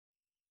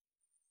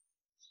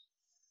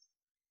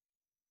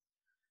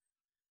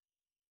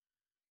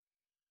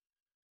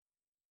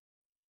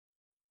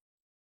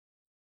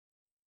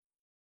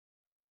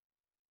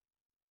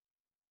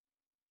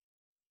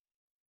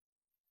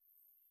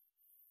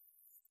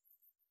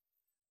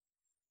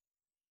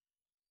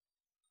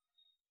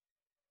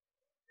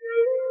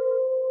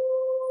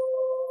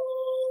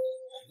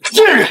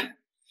贱人，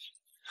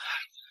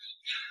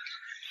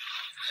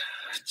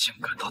竟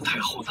敢到太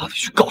后那里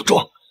去告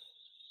状！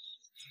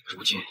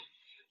如今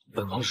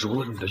本王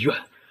如了你的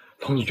愿，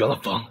同你圆了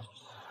房。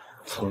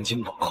从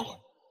今往后，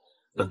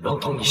本王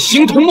同你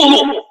形同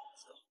陌路。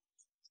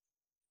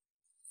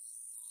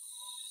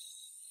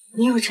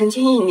你有成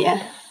亲1年，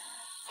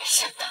没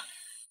想到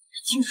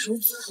已经如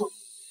此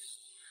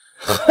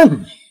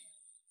恨你！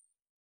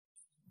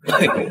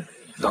呸！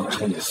当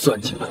初你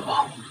算计本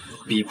王，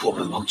逼迫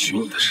本王娶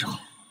你的时候，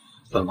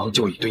本王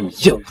就已对你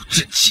厌恶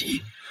至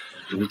极。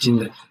如今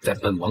的你在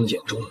本王眼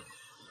中，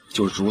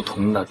就如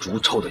同那逐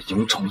臭的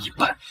蝇虫一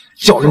般，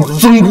叫人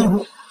憎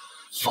恶。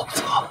否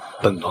则，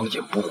本王也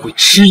不会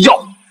吃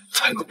药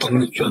才能同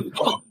你圆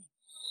房。我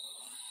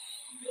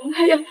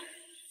那样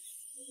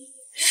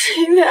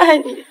是因为爱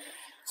你。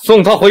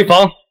送他回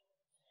房。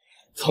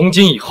从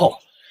今以后，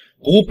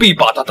不必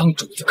把他当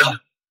主子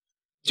看，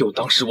就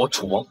当是我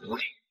楚王府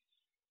里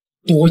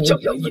多养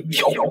了一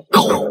条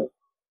狗。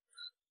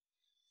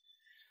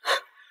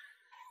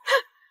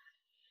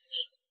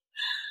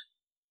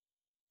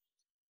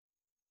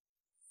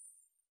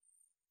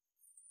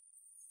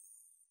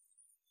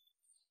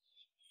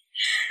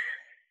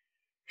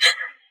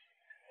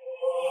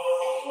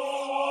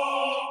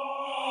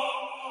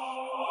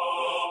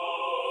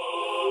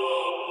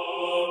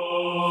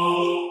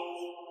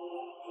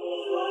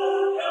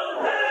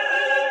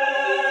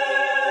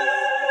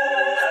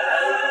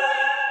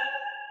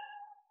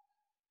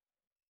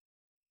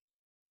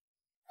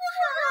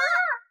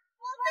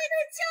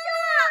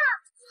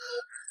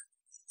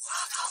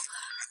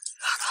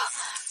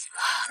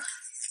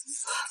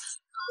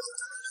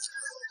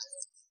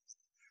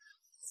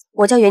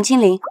我叫袁清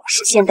灵，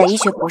是现代医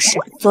学博士。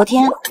昨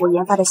天我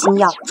研发的新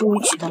药终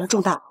于取得了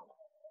重大。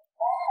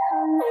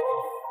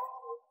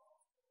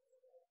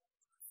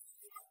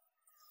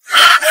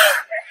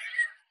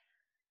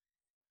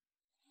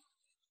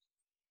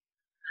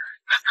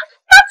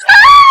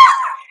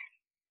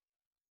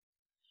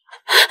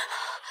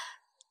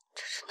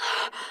这是哪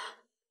儿？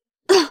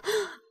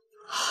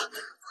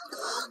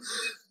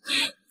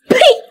呸！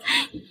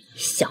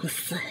想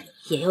死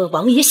也要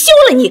王爷休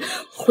了你，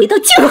回到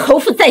靖侯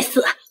府再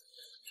死。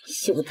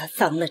休得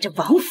脏了这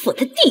王府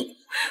的地，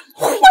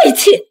晦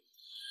气！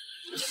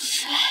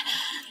谁？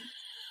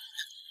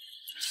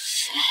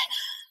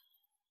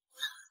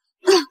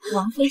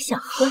王妃想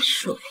喝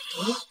水。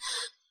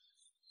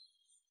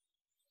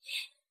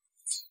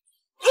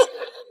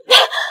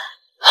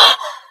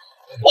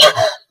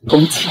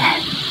从前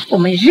我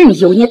们任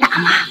由你打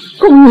骂，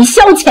供你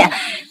消遣，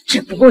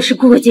只不过是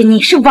顾忌你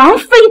是王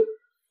妃。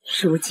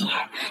如今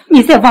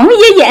你在王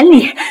爷眼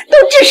里都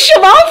只是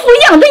王府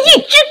养的一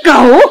只狗，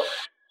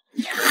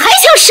你还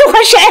想使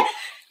唤谁？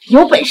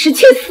有本事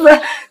去死，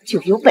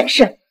就有本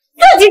事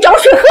自己找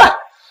水喝。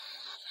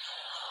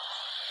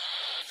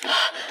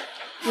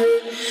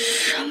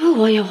什么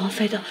王爷王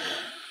妃的？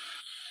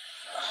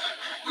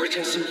儿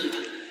臣心仪的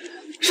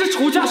是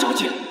楚家小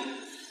姐。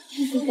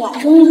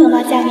终于等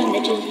到嫁给你的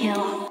这一天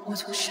了。我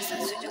从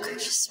13岁就开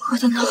始喜欢，我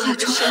的脑海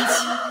中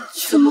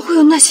怎么会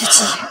有那些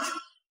记忆？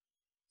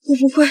我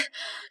不会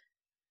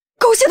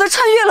狗血的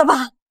穿越了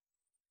吧？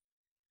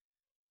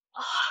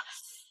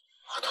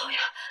好痛呀！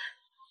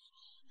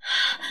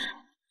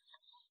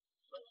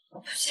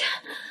不行，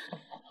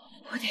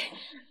我得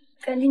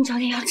赶紧找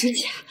点药止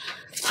血。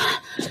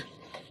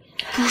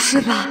不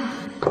是吧？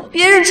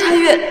别人穿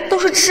越都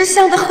是吃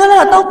香的喝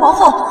辣的当皇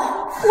后，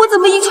我怎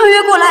么一穿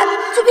越过来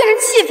就变成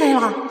弃妃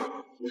了？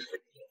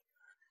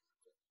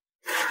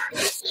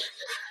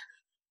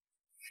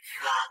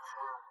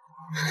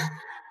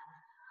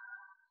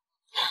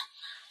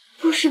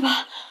不是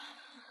吧？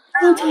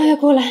刚穿越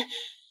过来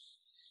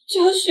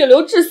就要血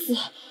流致死，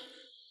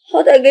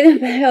好歹给点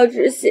白药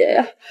止血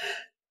呀！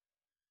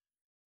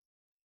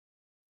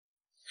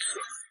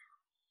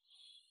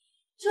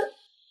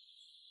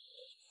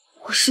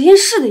我实验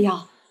室的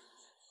药，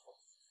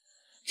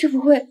这不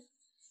会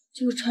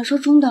就是传说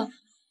中的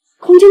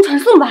空间传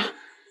送吧？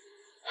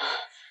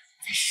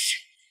再试试，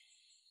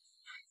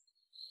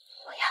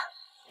我要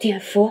碘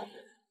伏、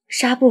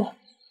纱布，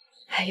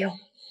还有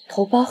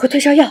头孢和退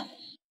烧药。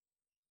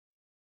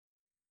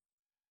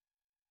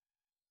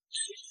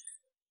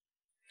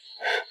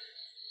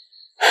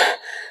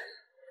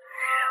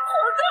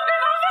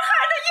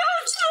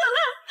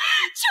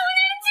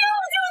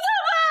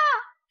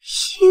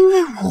因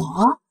为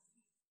我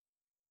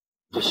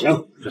不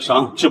行，这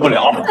伤治不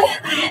了。吕大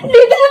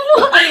夫，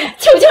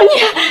求求你，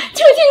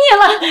求求你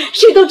了！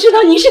谁都知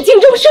道你是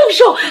京中圣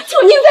手，求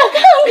您再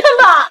看看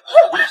吧。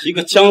一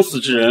个将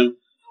死之人，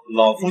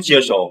老夫接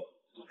手，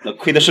那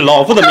亏的是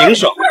老夫的名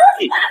声。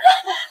吕大夫，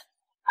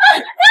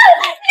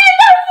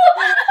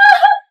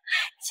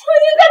求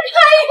您再看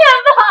一眼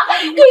吧，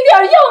给点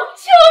用，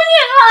求您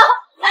了。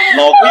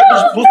老夫也不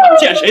是菩萨，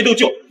见谁都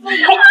救。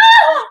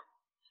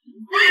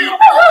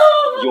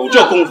有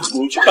这功夫，不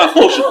如去办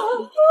后事。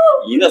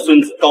你那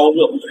孙子高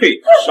热不退，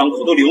伤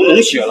口都流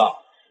脓血了。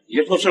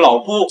别说是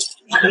老夫，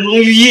从容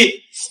御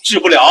医治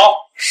不了。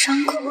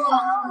伤口化，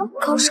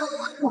高烧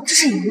不退，这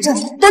是炎症。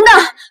等等，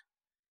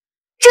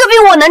这个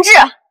病我能治。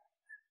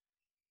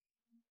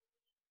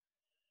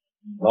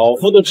老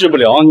夫都治不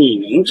了，你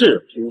能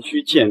治？凭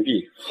虚见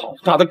弊，好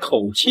大的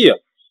口气啊！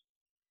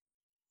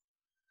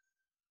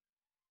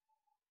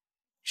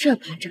这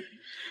巴掌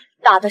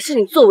打的是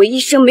你作为医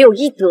生没有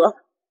医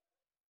德。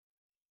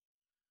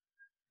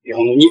别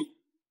弄你！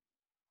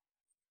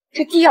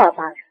这第二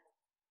巴掌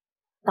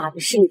打的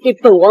是你对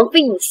本王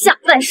妃以下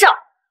犯上。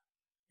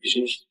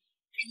真是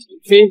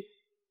妃，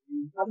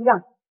还不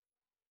让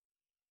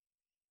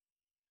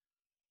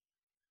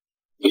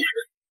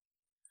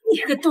你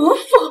个毒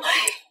妇！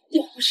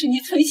要不是你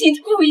存心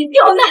故意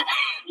刁难，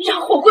让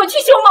我过去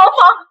修茅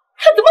房，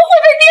他怎么会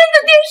被钉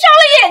子钉伤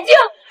了眼睛？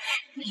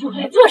你用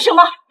来做什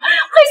么？还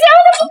想让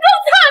他不更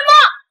惨吗？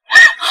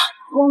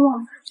嬷嬷，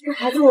这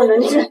孩子我能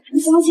治，你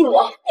相信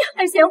我。你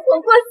还嫌活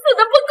过死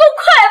的不够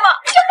快吗？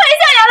这还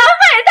想要来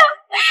害他？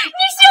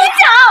你休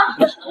想！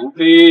王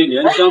妃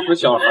连香和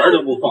小孩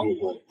都不放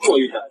过，过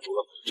于歹毒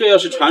了。这要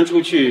是传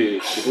出去，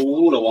岂不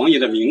污了王爷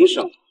的名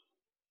声？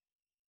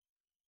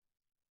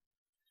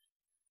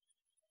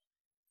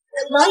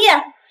王爷，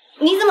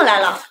你怎么来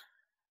了？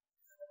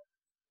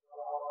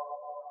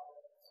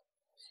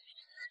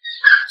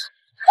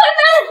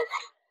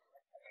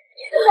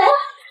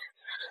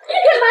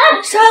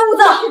是暗屋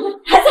子，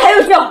孩子还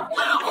有救，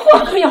活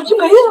都要是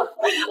没了，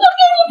我跟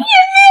你拼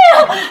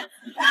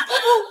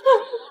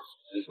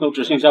命！都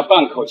只剩下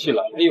半口气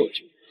了，还有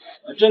救？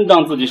还真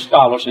当自己是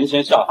大罗神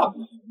仙下凡？我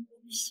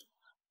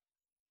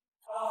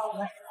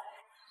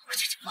这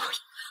只猫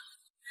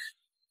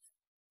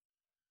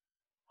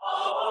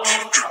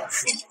只重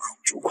复你口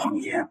出狂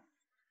言，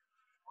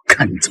我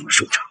看你怎么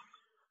收场！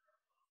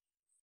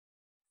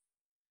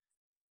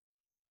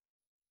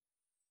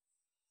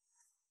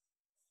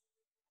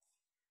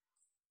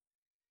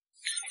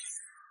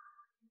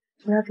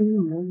我要给你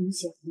女儿饮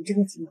血，你这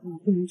个情况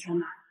不能全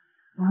麻，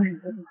我要忍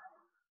得住。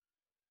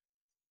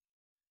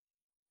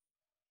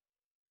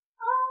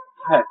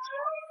太奶奶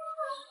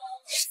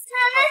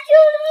救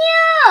命！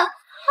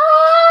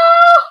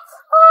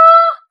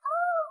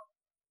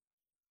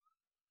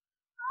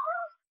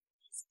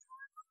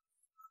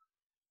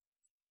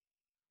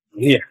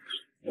王爷，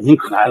您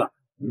可来了，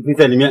您妃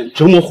在里面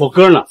折磨火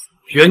哥呢。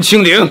袁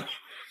清灵，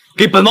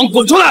给本王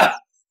滚出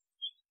来！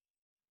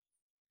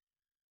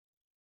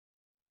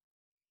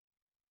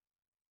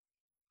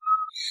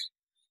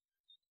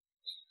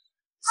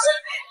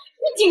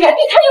你竟然对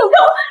他有招！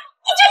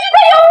你这是在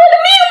要我的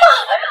命吗？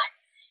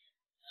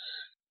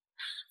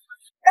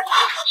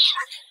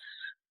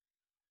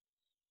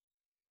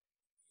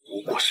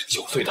不过是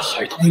9岁的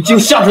孩童，你竟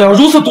下得了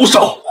如此毒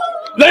手！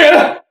来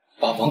人，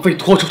把王妃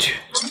拖出去，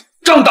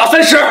杖打30！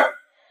放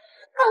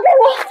开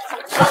我！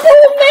放开我！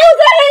没有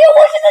在害你，我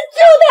是在救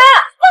他！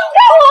放开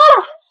我！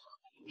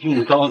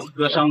用刀子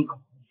割伤口，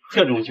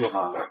这种救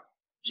法，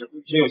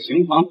只有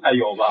刑房才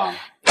有吧？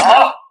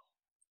打！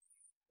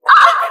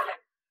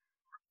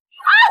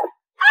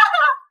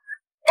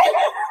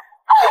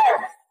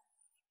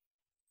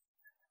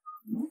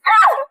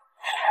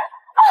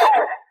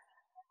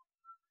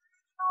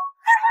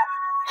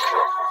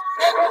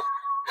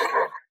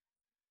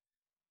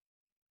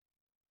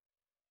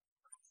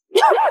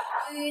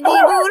与你无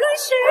论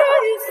是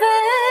非，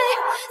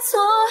错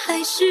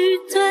还是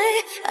对，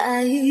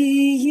爱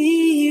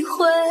一回。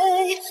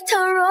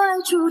倘若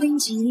爱注定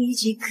岌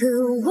岌可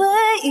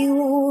危，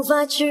无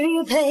法支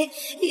配。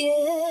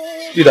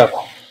厉大夫，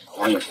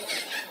王爷，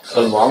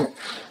本王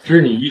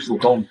知你医术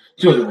高明，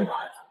救救那个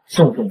孩子，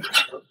送送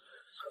他。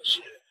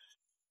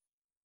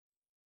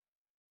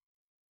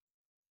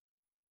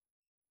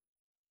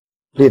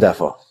厉大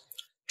夫，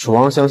楚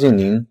王相信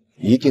您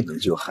一定能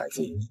救孩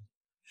子一命。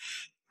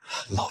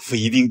老夫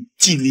一定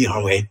尽力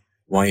而为。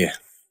王爷，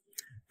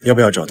要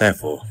不要找大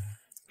夫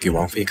给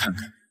王妃看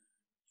看？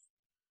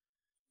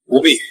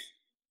不必，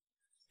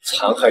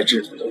残害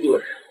至尊的恶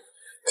人，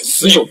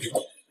死有余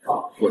辜。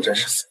若真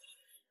是死，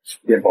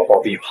便报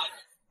暴毙吧。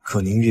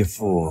可您岳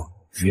父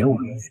袁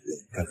王爷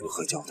该如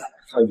何交代？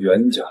他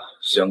袁家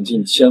想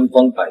尽千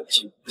方百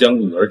计将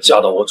女儿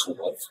嫁到我楚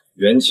王府，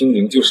袁清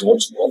灵就是我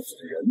楚王府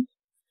的人，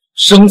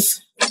生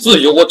死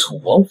自有我楚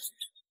王府。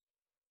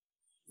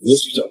无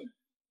需交代。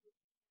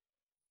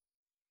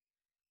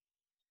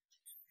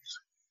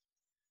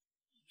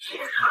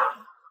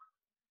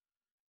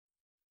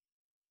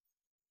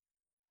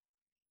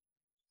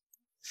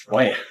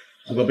王爷，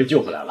胡哥被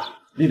救回来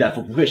了。厉大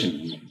夫不愧是名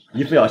医，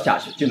一副药下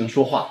去就能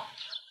说话。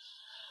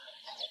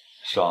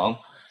赏。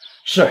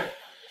是。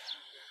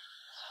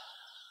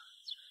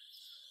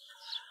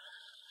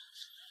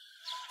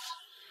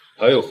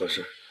还有何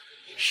事？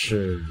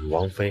是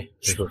王妃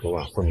听说昨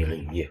晚昏迷了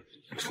一夜，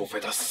除非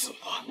她死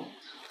了，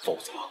否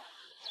则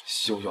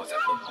休要在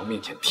本王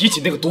面前提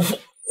起那个毒妇。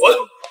滚！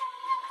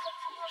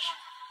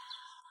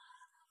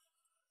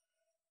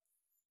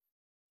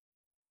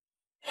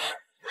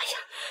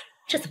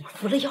这怎么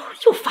服了药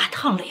又发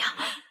烫了呀？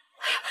哎呀，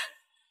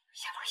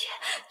夏老爷，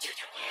求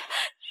求你，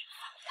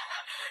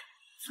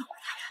放过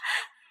他吧，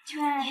求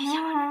求你，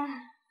夏老爷。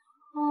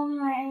我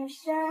没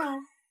事。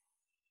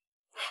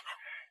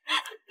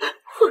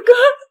火哥，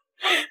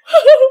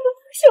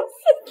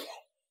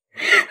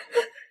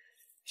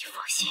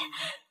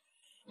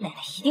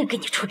一定给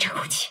你出这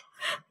口气，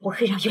我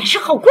会让袁氏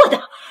好过的。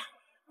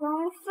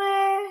王妃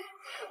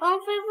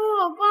为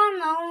我挂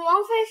能，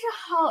王妃是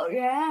好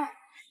人。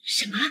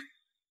什么？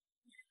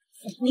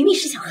我明明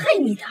是想害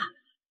你的。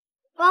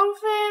王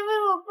妃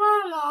为我挂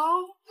能，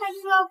她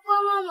说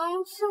挂了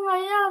能吃了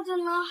药就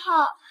能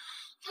好，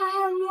她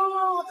还摸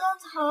了我的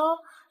头，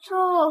说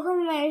我会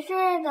没事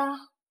的。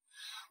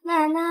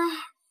奶奶，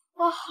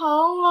我好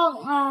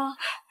冷啊！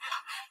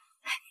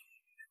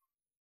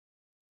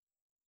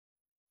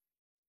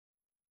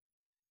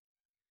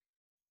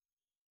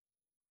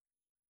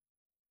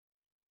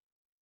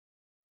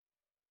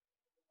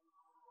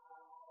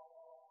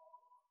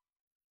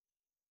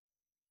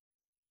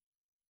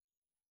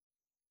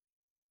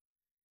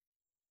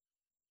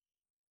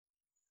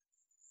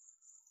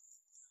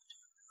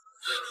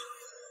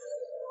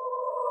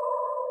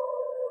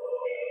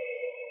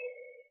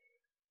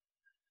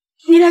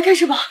你来干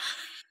什么？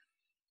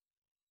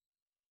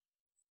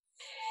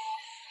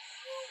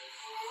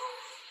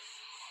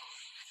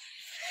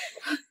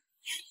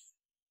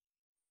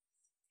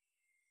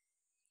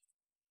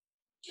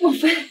王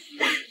妃，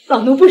老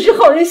奴不是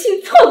好人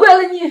心，错怪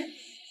了你。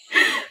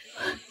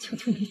求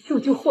求你救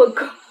救霍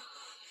哥，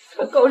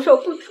他高烧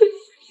不退，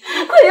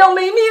快要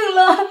没命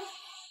了。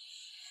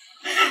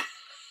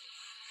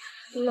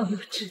老奴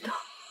知道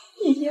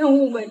你厌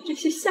恶我们这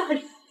些下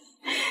人，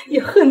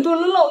也恨多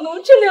了老奴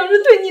这两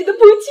人对你的不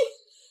敬。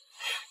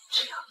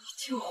只要你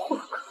救霍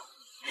哥，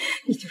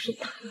你就是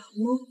打老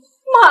奴、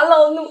骂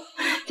老奴，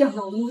让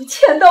老奴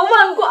千刀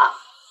万剐，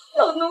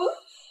老奴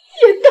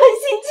也甘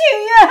心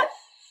情愿。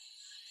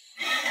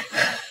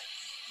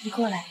你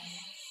过来。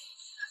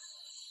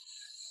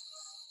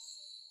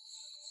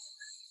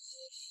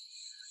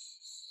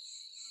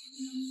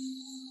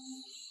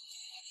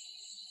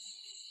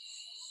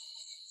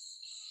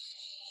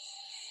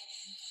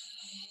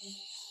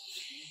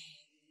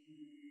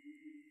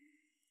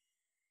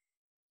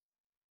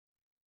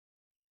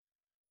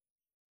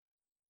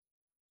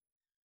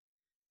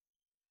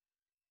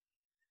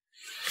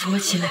扶我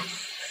起来，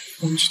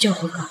我们去叫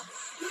霍哥。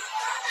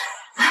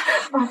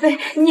王妃，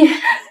你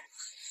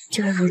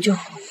就要如救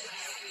火，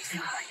废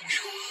话少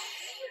说。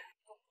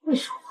为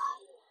什么？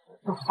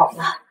那好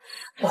了，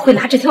我会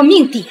拿这条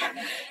命抵。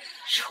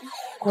如果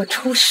霍国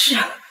出事，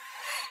我就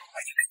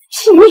跟你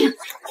拼命。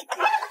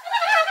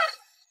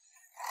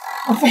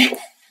王妃，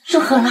如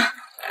何了？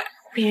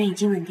病人已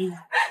经稳定了。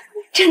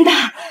真的？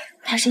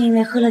他是因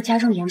为喝了加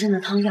重炎症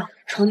的汤药，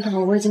床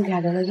头我已经给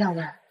他留了药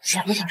丸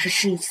，2个小时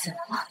吃一次，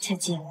切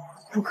记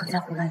不可再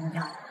胡乱用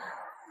药了。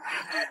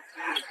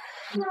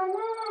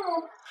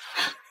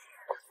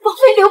王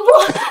妃留步！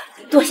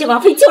多谢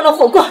王妃救了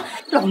火锅，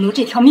老奴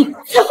这条命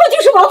此后就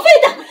是王妃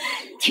的，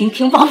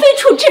听王妃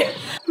处置。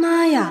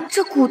妈呀，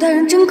这古代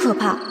人真可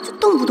怕，这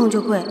动不动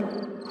就跪。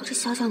我这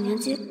小小年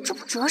纪，这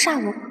不折煞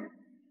我？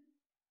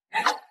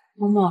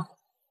嬷嬷，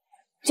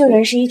救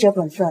人是医者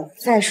本分。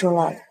再说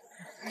了，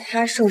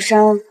他受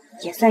伤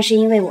也算是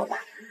因为我吧，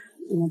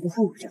你们不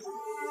恨我就好。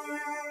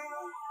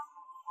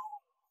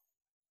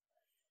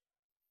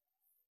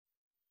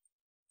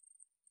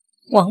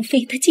王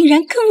妃她竟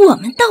然跟我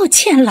们道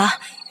歉了，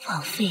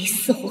王妃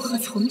似乎和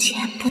从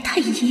前不太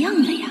一样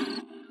了呀。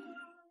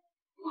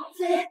王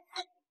妃，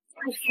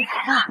快起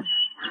来了！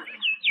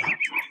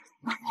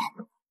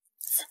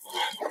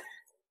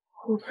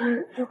我不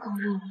是又搞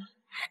热了？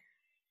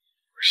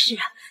不是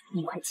啊，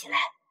你快起来，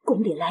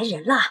宫里来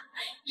人了，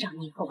让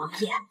你和王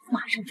爷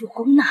马上入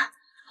宫呢。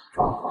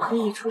可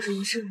以出什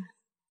么事呢？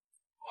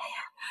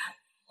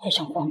太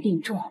上皇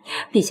病重，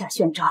陛下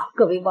宣召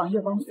各位王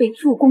爷王妃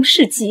入宫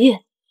侍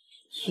疾。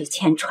御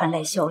前传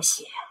来消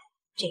息，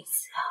这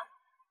次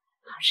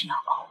怕是要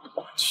熬不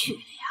过去的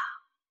呀。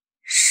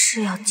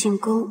是要进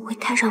宫为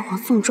太上皇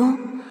送终？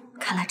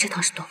看来这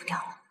趟是躲不掉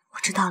了。我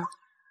知道了，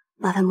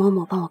麻烦嬷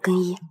嬷帮我更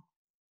衣。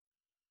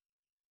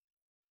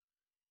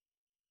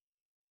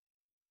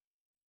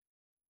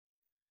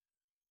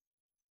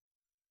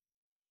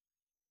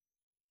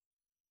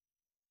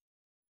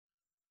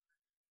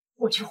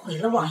我去回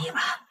了王爷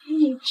吧，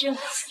你这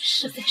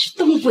实在是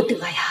动不得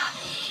呀。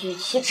与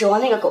其指望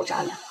那个狗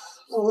渣男，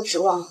不如指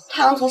望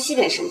太阳从西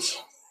边升起。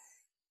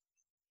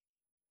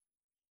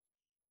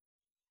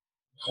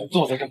还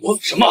坐在这磨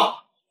蹭什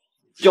么？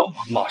要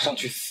么马上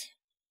去死，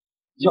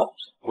要么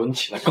滚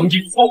起来更衣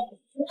服。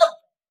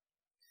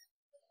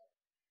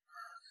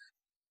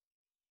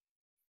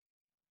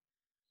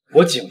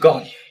我警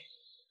告你，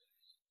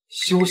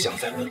休想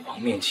在本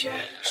王面前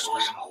耍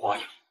什么花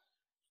样！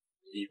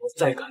你若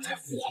再敢在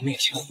父皇面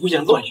前胡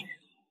言乱语，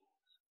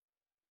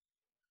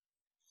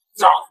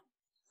走！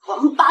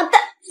王八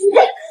蛋！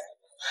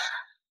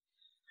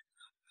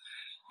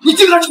你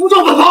竟敢冲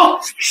撞本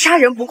王！杀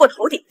人不过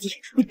头顶地，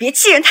你别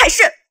欺人太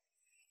甚。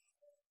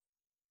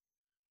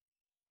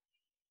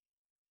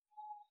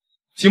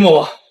秦嬷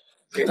嬷，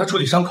给他处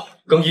理伤口，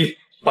更衣，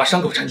把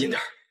伤口缠紧点，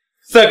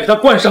再给他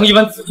灌上一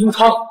碗紫金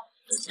汤，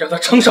让他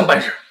撑上半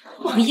日。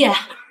王爷，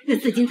那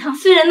紫金汤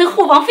虽然能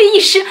护王妃一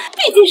时，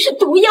毕竟是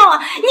毒药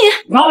啊！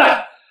你拿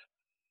来！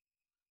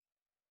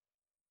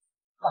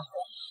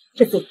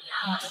这嘴里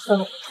哈喝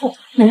了我吐，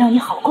能让你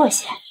好过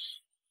些。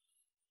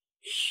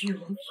虚无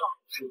缥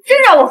缈，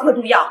真让我喝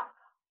毒药！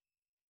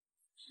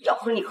要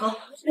喝你喝，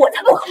我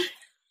才不喝！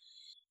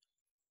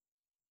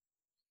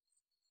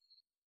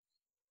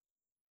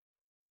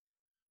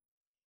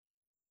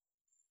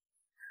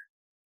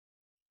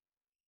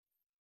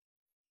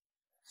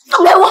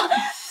放开我！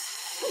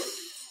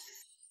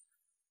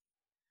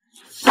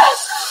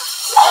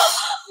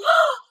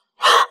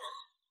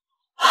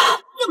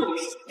这么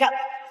没事干！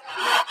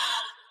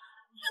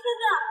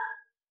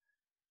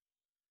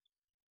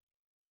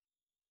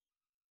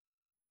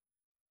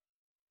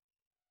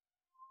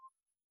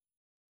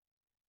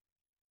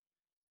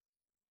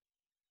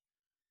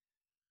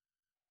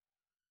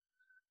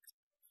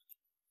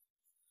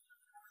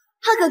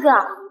浩哥哥，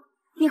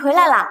你回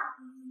来了。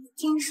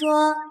听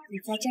说你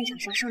在战场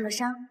上受了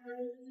伤，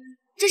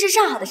这是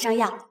上好的伤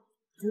药，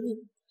给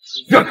你。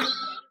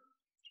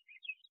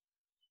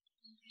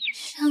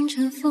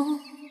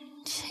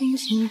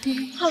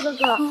浩哥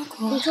哥，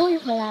你终于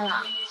回来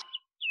了。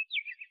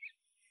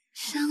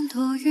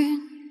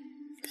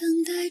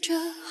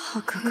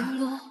浩哥哥，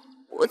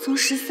我从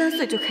13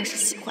岁就开始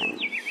喜欢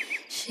你，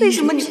为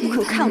什么你不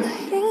肯看我？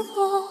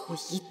我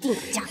一定要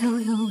嫁给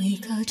你。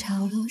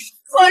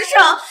皇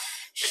上，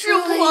是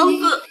皇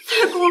子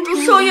在公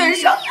主寿宴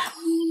上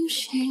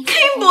拼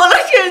搏了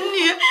臣女，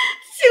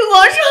请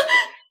皇上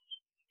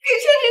给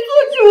臣女做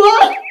主啊！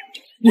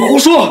你胡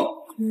说！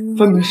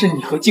分明是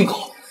你和靖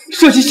侯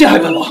设计陷害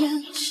本王。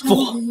父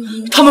皇，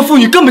他们父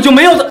女根本就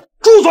没有的。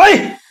住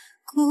嘴！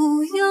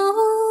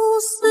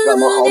这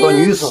么好的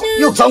女子，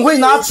又怎会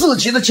拿自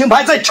己的清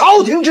白在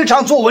朝廷之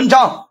上做文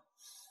章？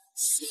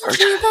儿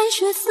臣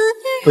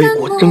为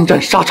国征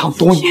战沙场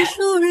多年，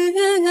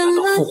难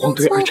道父皇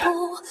对儿臣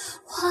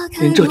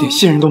连这点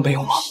信任都没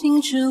有吗？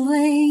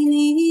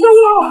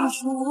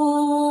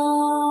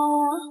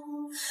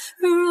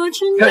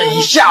朕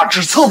以下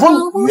旨册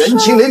封，袁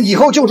清莲以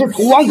后就是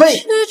楚王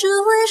妃。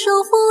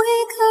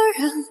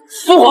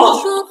父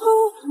皇，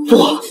父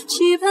皇，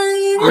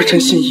儿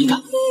臣心仪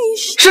的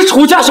是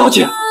楚家小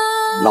姐。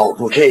闹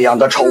出这样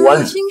的丑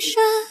闻，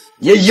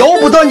也由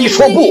不得你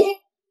说不。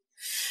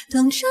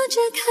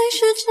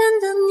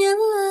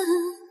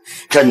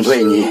朕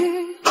对你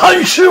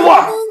很失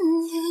望。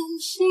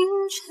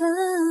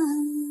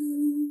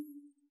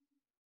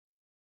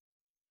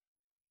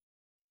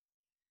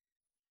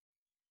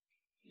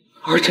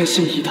儿臣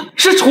心仪的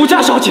是楚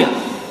家小姐。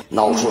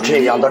闹出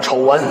这样的丑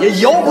闻，也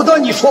由不得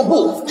你说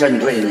不。朕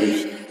对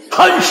你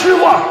很失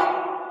望。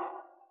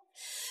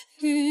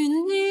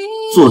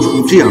做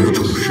出这样的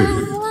丑事，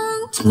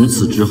从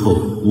此之后，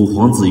五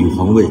皇子与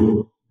皇位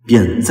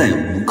便再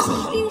无可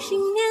能。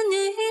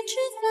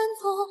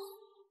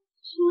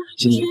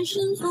今年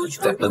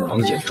在本王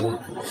眼中，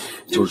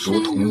就如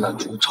同那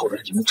煮炒的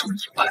蝇虫一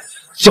般，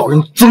叫人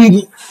憎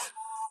恶。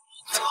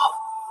操！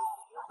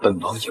本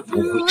王也不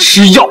会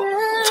吃药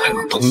才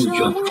能同你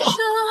圆房。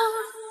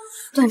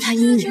断他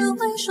姻缘，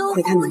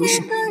毁他名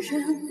声，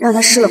让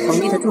他失了皇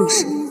帝的重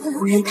视，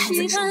无缘太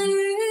子双目，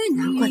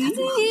难怪他这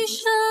么好。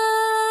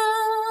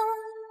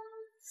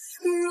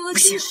不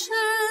行，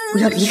我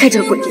要离开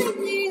这个鬼地方，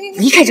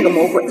离开这个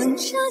魔鬼。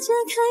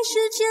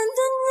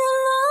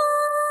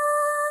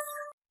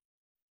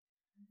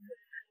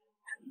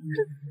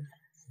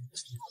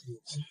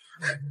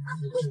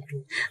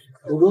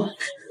五哥，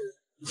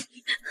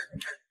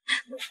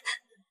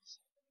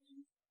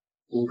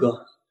五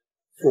哥，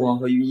父皇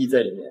和御医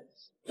在里面，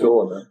求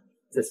我们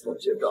在此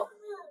结账。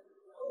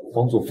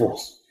皇祖父，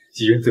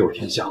吉人自有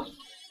天相。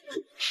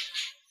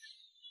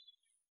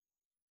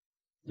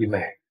弟妹，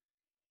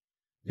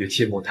也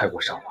切莫太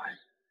过伤怀。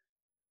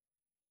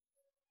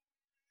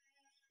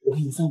我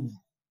很赞美。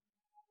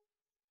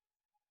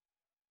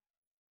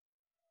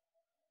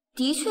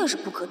的确是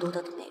不可多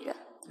得的美人，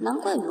难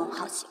怪宇文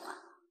浩喜欢。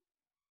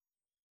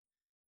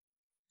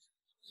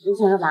林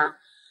小八，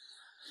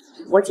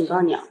我警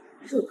告你啊，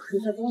这可是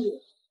在公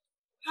里。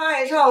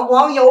太上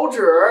皇有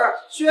旨，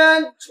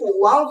宣楚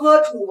王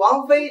和楚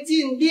王妃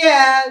进殿。给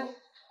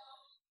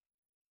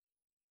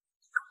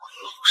我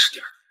老实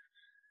点。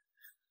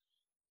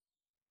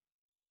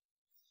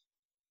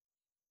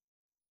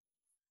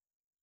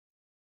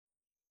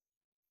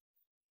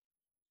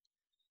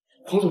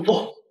皇祖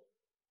父，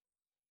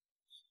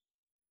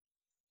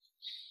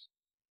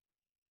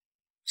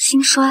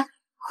心衰，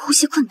呼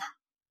吸困难，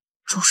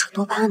注射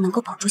多巴胺能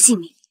够保住性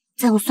命，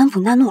再用酸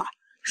普纳诺尔，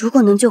如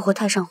果能救活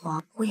太上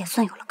皇，我也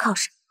算有了靠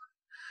山。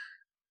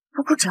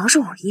不过只要是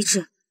我医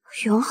治，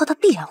宇文浩他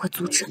必然会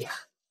阻止。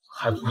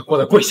还不快过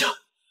来跪下！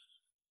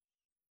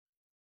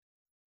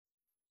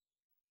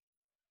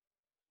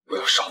不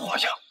要耍花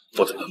样，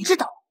否则知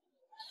道。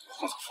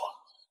皇祖父，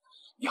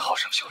你好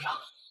生休养。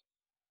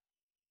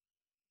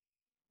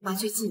麻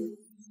醉剂。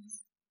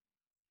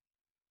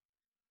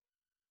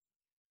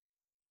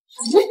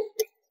老人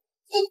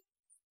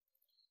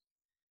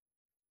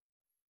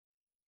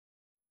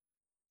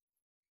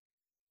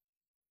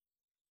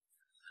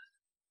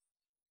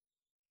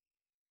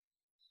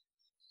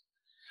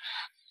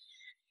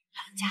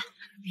家，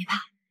别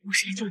怕，我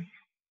是来救你的。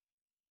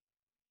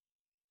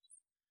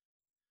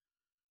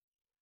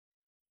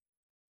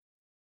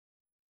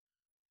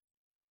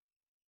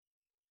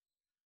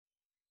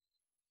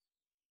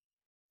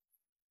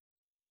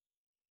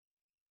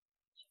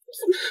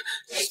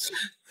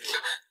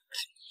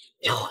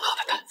你好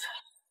大的胆子，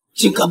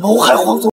竟敢谋害皇族！